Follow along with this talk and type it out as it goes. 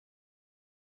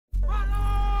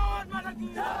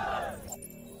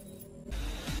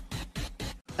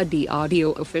A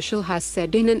DRDO official has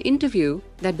said in an interview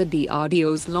that the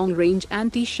DRDO's long-range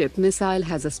anti-ship missile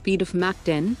has a speed of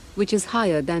Mach-10, which is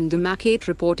higher than the Mach-8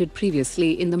 reported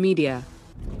previously in the media.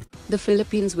 The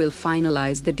Philippines will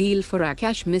finalize the deal for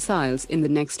Akash missiles in the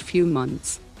next few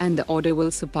months, and the order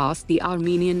will surpass the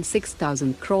Armenian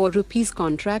 6,000 crore rupees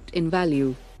contract in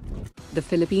value. The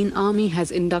Philippine Army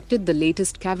has inducted the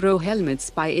latest Kavro helmets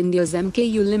by India's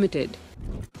MKU Limited.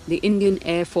 The Indian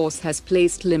Air Force has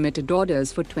placed limited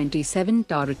orders for 27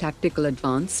 Tara Tactical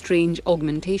Advanced Range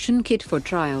Augmentation Kit for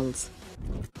trials.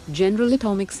 General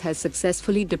Atomics has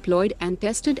successfully deployed and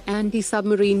tested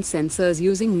anti-submarine sensors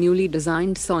using newly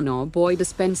designed sonar buoy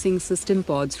dispensing system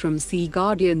pods from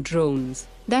SeaGuardian drones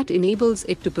that enables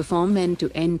it to perform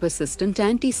end-to-end persistent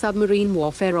anti-submarine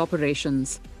warfare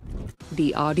operations.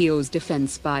 DRDO's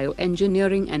Defense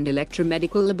Bioengineering and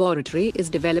Electromedical Laboratory is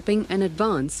developing an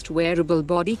advanced wearable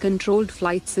body-controlled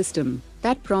flight system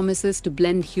that promises to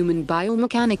blend human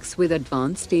biomechanics with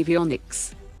advanced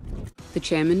avionics. The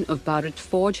chairman of Bharat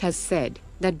Forge has said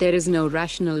that there is no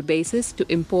rational basis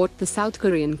to import the South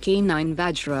Korean K9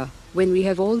 Vajra when we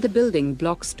have all the building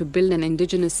blocks to build an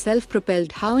indigenous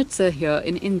self-propelled howitzer here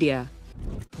in India.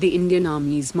 The Indian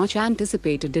Army's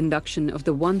much-anticipated induction of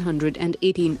the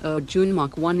 118 Arjun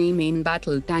MK1A main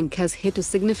battle tank has hit a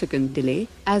significant delay,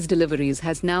 as deliveries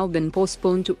has now been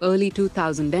postponed to early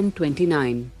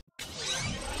 2029.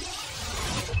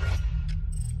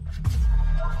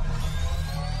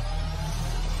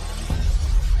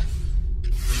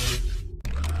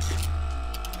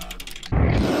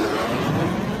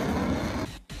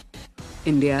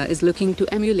 India is looking to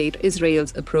emulate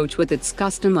Israel's approach with its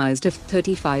customized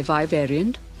F-35I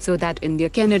variant, so that India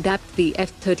can adapt the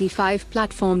F-35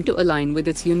 platform to align with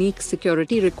its unique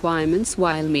security requirements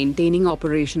while maintaining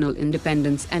operational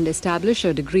independence and establish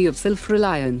a degree of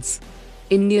self-reliance.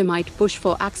 India might push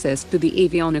for access to the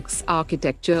avionics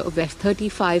architecture of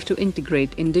F-35 to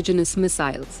integrate indigenous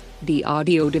missiles,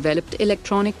 DRDO developed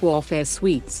electronic warfare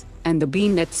suites, and the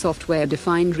BNet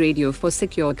software-defined radio for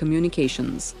secure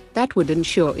communications that would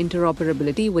ensure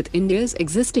interoperability with India's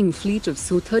existing fleet of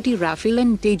Su-30 Rafale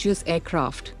and Tejas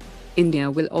aircraft. India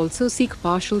will also seek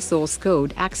partial source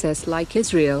code access like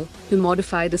Israel to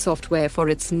modify the software for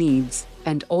its needs,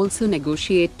 and also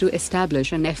negotiate to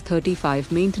establish an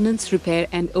F-35 maintenance repair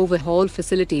and overhaul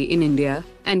facility in India,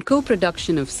 and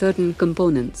co-production of certain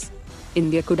components.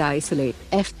 India could isolate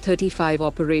F-35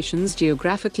 operations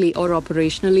geographically or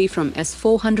operationally from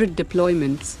S-400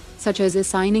 deployments, such as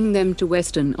assigning them to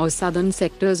western or southern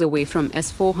sectors away from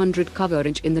S-400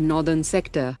 coverage in the northern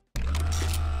sector.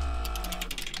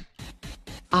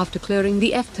 After clearing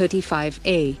the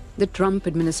F-35A, the Trump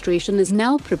administration is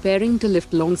now preparing to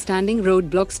lift long-standing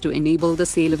roadblocks to enable the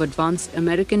sale of advanced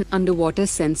American underwater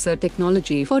sensor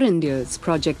technology for India's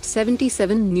Project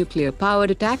 77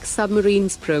 nuclear-powered attack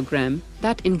submarines program,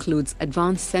 that includes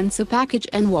Advanced Sensor Package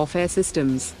and Warfare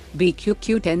Systems,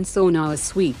 BQQ-10 sonar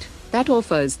suite, that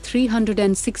offers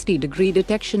 360-degree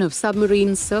detection of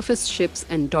submarines, surface ships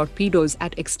and torpedoes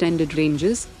at extended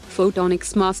ranges,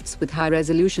 photonics masts with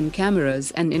high-resolution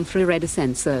cameras and infrared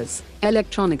sensors,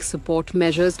 electronic support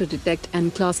measures to detect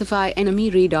and classify enemy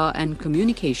radar and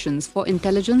communications for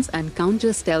intelligence and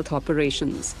counter-stealth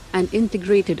operations, and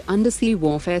integrated undersea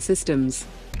warfare systems.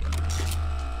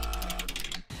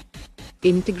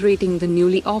 Integrating the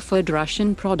newly offered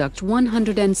Russian product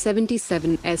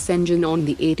 177S engine on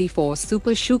the 84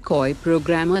 Super Sukhoi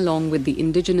program along with the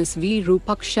indigenous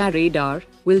Virupaksha radar,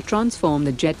 will transform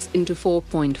the jets into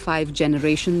 4.5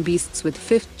 generation beasts with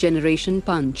 5th generation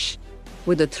punch.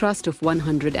 With a thrust of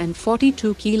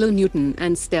 142 kN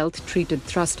and stealth-treated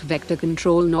thrust vector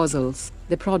control nozzles,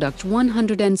 the product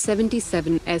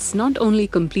 177S not only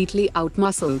completely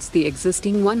outmuscles the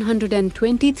existing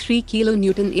 123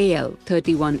 kN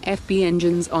AL-31FP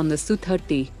engines on the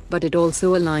Su-30, but it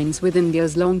also aligns with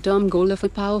India's long-term goal of a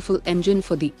powerful engine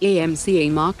for the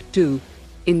AMCA Mach-2.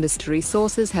 Industry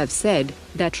sources have said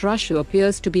that Russia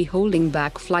appears to be holding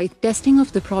back flight testing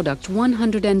of the product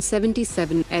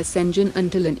 177S engine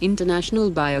until an international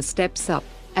buyer steps up,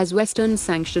 as Western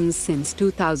sanctions since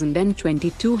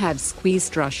 2022 have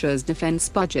squeezed Russia's defense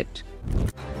budget.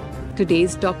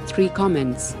 Today's top 3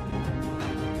 comments.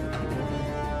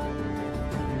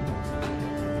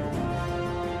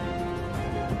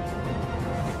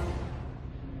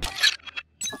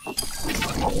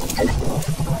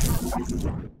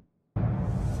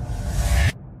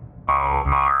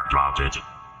 Omar dropped it.